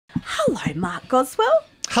Hello, Mark Goswell.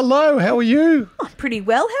 Hello, how are you? I'm pretty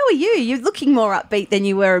well. How are you? You're looking more upbeat than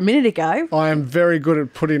you were a minute ago. I am very good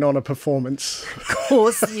at putting on a performance. Of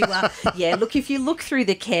course you are. Yeah, look, if you look through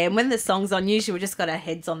the cam, when the song's on, usually we've just got our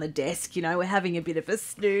heads on the desk, we're having a bit of a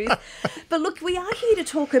snooze. But look, we are here to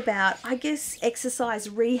talk about, I guess, exercise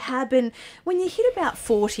rehab. And when you hit about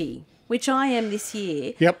 40, which I am this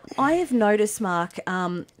year, Yep. I have noticed, Mark,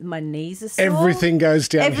 my knees are sore. Everything goes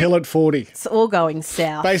downhill at 40. It's all going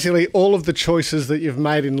south. Basically, all of the choices that you've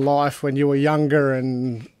made in life when you were younger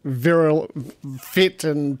and virile, fit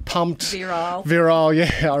and pumped. Virile,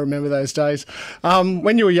 yeah, I remember those days.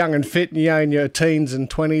 When you were young and fit, in your teens and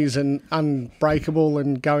 20s and unbreakable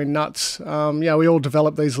and going nuts, we all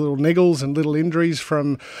develop these little niggles and little injuries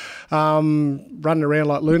from running around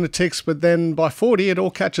like lunatics. But then by 40, it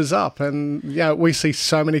all catches up. And, we see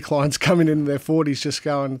so many clients coming into their 40s just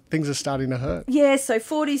going, things are starting to hurt. Yeah, so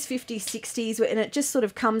 40s, 50s, 60s, and it just sort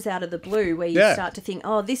of comes out of the blue where you start to think,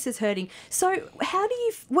 oh, this is hurting. So how do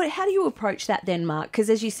you approach that then, Mark? Because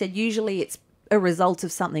as you said, usually it's a result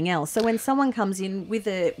of something else. So when someone comes in with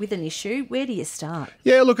an issue, where do you start?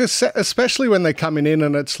 Yeah, look, especially when they're coming in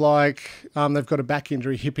and it's like they've got a back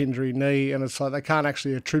injury, hip injury, knee, and it's like they can't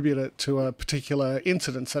actually attribute it to a particular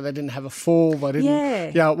incident. So they didn't have a fall. They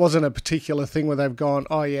didn't. It wasn't a particular thing where they've gone,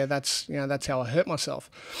 oh yeah, that's how I hurt myself.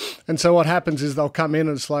 And so what happens is they'll come in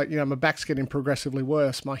and it's like, my back's getting progressively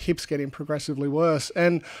worse, my hip's getting progressively worse.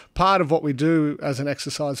 And part of what we do as an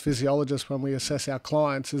exercise physiologist when we assess our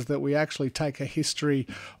clients is that we actually take a history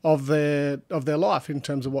of their life in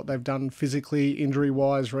terms of what they've done physically,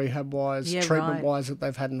 injury-wise, rehab-wise, treatment-wise that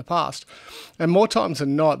they've had in the past. And more times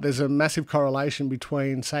than not, there's a massive correlation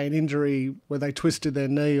between, say, an injury where they twisted their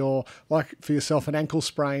knee or, like for yourself, an ankle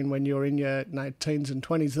sprain when you're in your teens and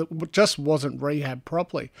 20s that just wasn't rehabbed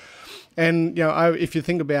properly. And, if you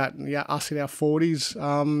think about us in our 40s,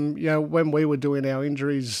 when we were doing our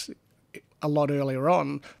injuries a lot earlier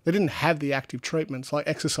on, they didn't have the active treatments. Like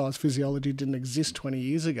exercise physiology didn't exist 20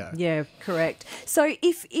 years ago. Yeah, correct. So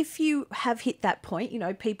if you have hit that point,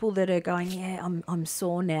 people that are going, I'm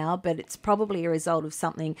sore now, but it's probably a result of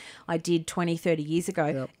something I did 20, 30 years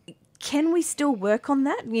ago. Yep. Can we still work on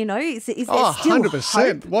that? Is there still 100%.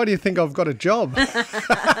 hope? Why do you think I've got a job?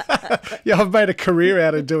 I've made a career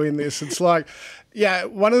out of doing this. It's like,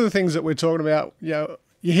 one of the things that we're talking about,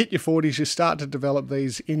 you hit your 40s, you start to develop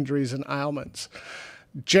these injuries and ailments.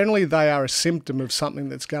 Generally, they are a symptom of something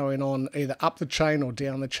that's going on either up the chain or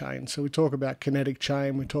down the chain. So we talk about kinetic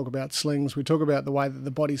chain, we talk about slings, we talk about the way that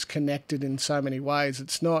the body's connected in so many ways.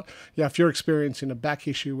 It's not, if you're experiencing a back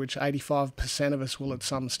issue, which 85% of us will at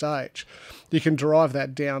some stage, you can derive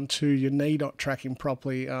that down to your knee not tracking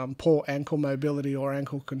properly, poor ankle mobility or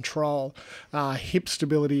ankle control, hip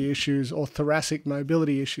stability issues or thoracic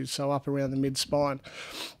mobility issues, so up around the mid-spine.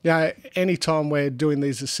 Anytime we're doing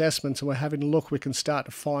these assessments and we're having a look, we can start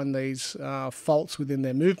to find these faults within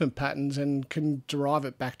their movement patterns and can derive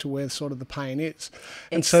it back to where sort of the pain is.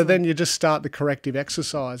 Excellent. And so then you just start the corrective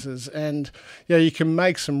exercises and you can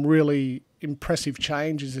make some really impressive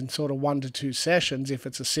changes in sort of 1 to 2 sessions if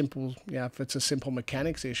it's a simple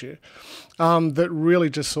mechanics issue that really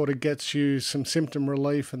just sort of gets you some symptom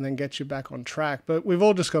relief and then gets you back on track. But we've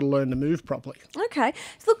all just got to learn to move properly. Okay,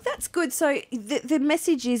 look, that's good. So the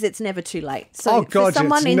message is it's never too late. So oh God, for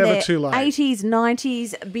someone it's in never their too late. 80s,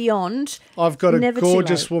 90s, beyond, I've got a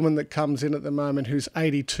gorgeous woman that comes in at the moment who's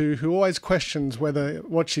 82 who always questions whether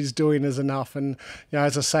what she's doing is enough. And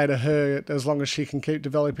as I say to her, as long as she can keep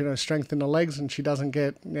developing her strength in her legs and she doesn't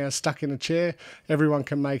get stuck in a chair, everyone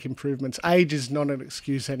can make improvements. Age is not an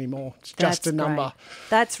excuse anymore. It's just a number. Great.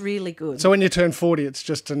 That's really good. So when you turn 40, it's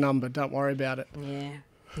just a number. Don't worry about it.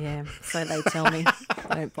 Yeah, so they tell me.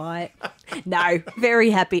 Don't buy it. No,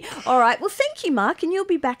 very happy. All right, well, thank you, Mark, and you'll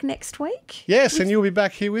be back next week. Yes, and you'll be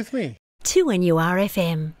back here with me.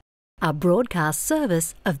 2NURFM, a broadcast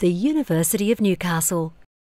service of the University of Newcastle.